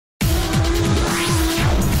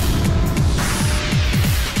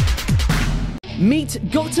Meet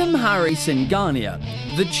Gautam Singhania,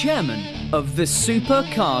 the chairman of the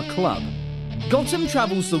Supercar Club. Gautam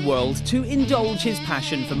travels the world to indulge his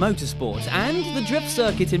passion for motorsport, and the drift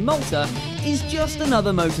circuit in Malta is just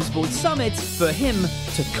another motorsport summit for him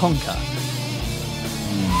to conquer.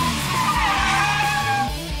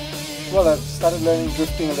 Well, I started learning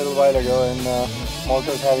drifting a little while ago, and Malta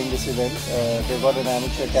is having this event. They've got an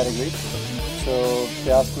amateur category, so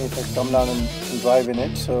they asked me if I could come down and drive in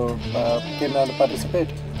it, so came down to participate.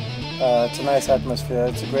 It's a nice atmosphere.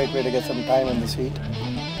 It's a great way to get some time in the seat,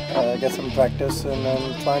 get some practice, and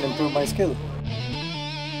then try and improve my skill.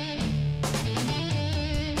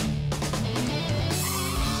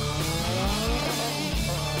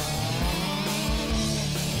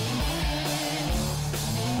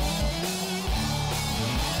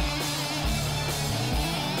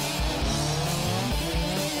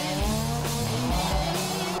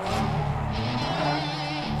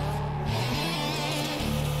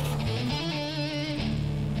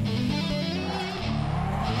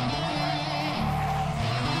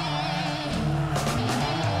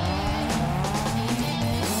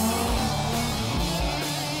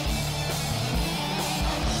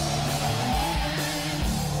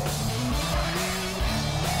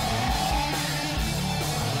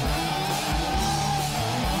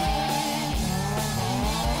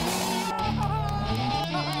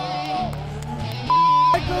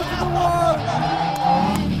 Go to the wall!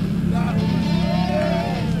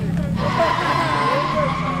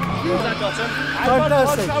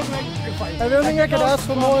 Fantastic. I don't think I could ask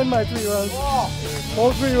for more in my 3 runs.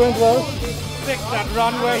 All 3 went well. Sick, that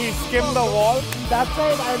run where he skimmed the wall. That's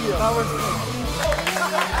right, I'm here. That was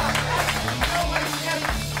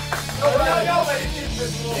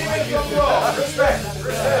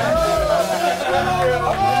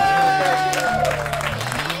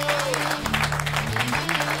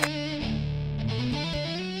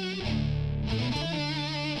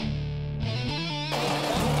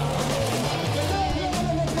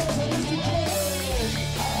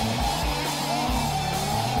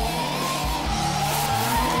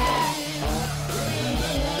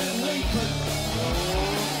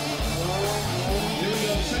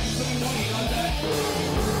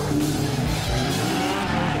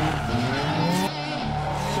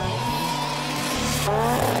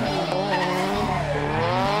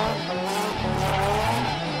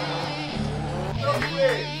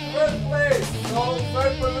First place, so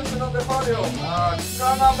third position of the podium,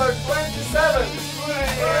 car number 27.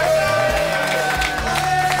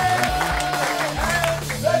 And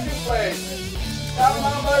second place, car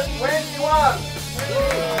number 21.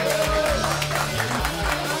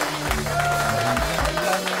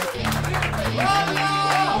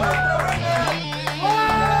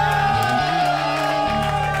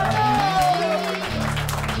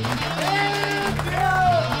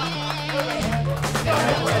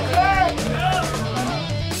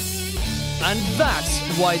 And that's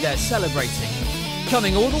why they're celebrating.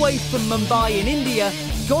 Coming all the way from Mumbai in India,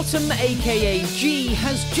 Gautam aka G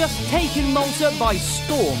has just taken Malta by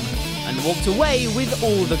storm and walked away with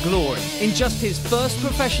all the glory. In just his first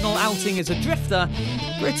professional outing as a drifter,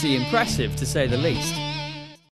 pretty impressive to say the least.